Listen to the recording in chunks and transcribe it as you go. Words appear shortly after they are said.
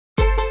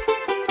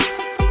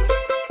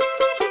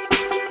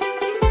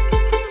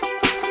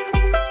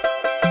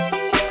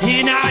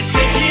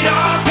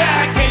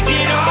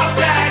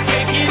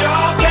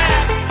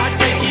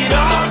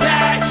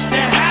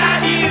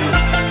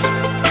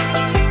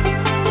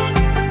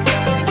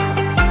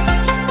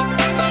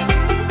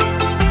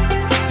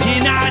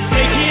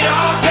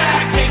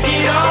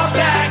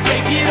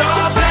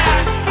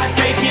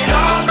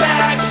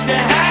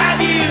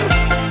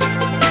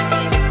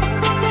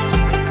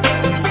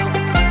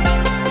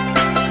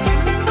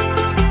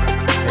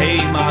Hey,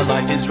 my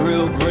life is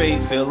real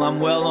great, feel I'm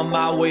well on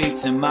my way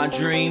to my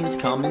dreams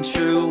coming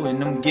true,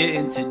 and I'm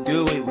getting to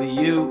do it with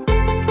you.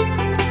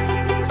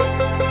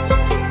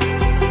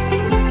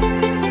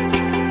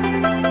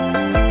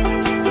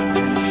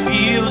 And it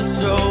feels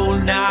so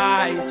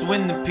nice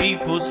when the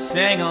people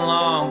sing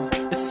along.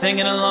 They're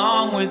singing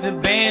along with the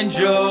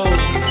banjo.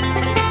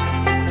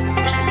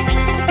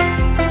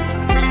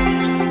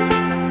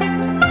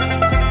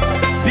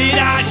 Did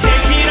I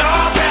take it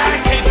all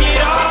back, take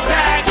it all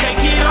back,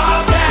 take it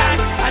all back?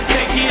 I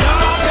take it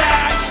all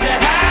back just to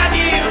have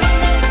you.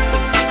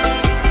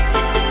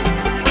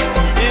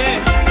 Yeah.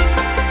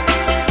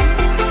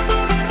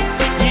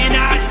 And I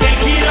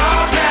take it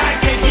all back,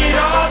 take it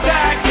all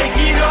back, take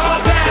it all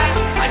back.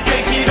 I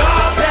take it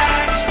all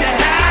back just to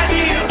have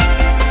you.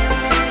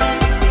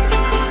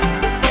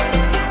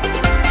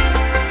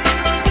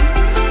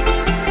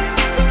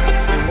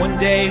 And one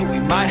day we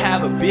might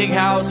have a big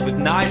house with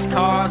nice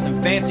cars and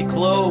fancy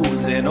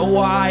clothes, and a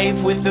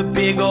wife with a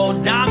big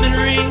old diamond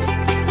ring.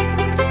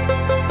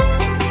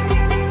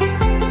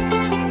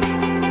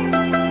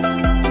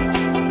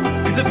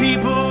 Cause the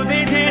people,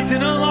 they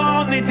dancing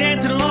along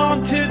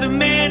to the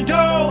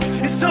mando.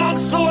 It's some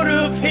sort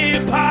of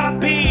hip-hop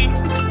beat.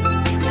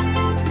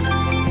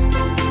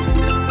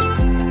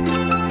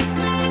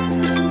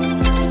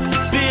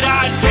 Did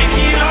I take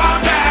it all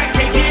back,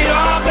 take it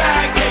all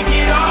back, take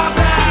it all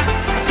back?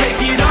 I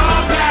take it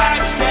all back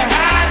just to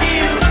have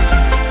you.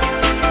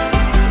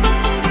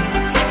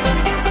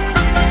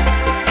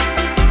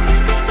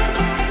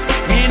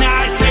 And I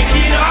take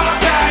it all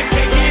back,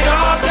 take it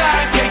all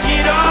back, take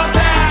it all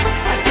back.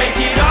 I take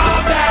it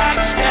all back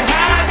just to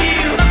have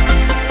you.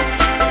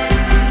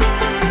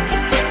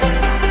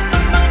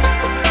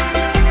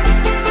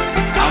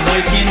 I'm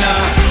waking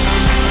up.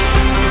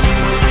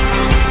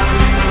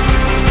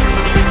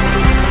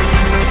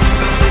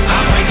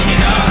 I'm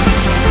waking up. I'm waking up.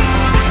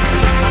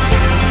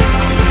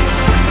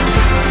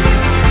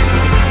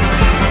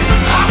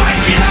 I'm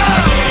waking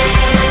up.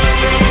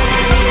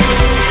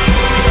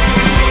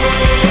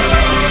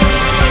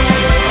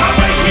 I'm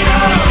waking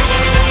up.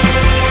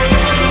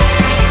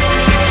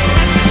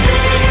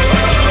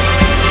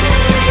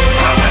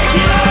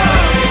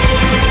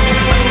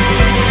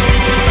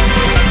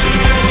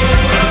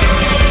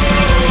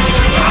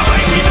 I'm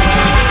waking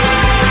up.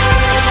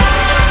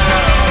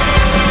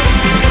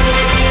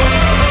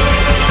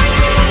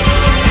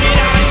 Did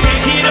I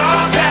take it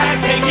all back,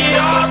 take it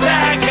all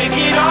back, take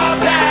it all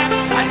back?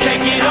 I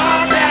take it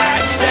all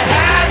back just to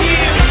have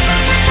you.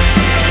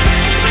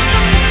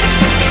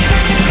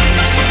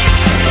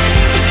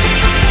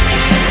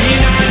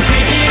 And I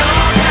take it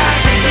all back,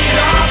 take it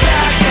all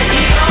back, take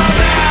it all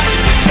back.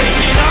 Take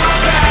it all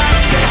back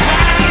just to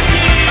have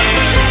you.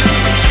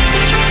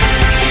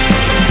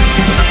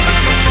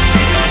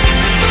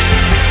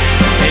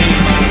 Hey,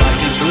 my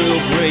life is real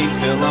great,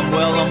 feel I'm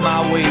well on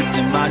my way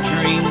to my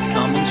dreams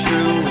coming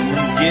true, and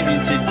I'm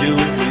getting to do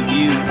it with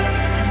you.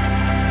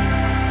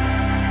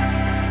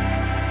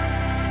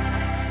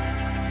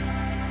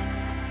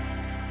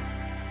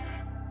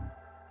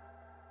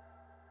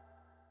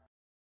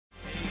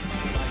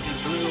 Life is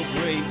real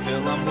great,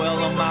 feel I'm well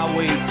on my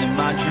way to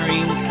my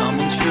dreams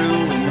coming true,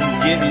 and I'm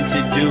getting to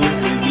do it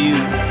with you.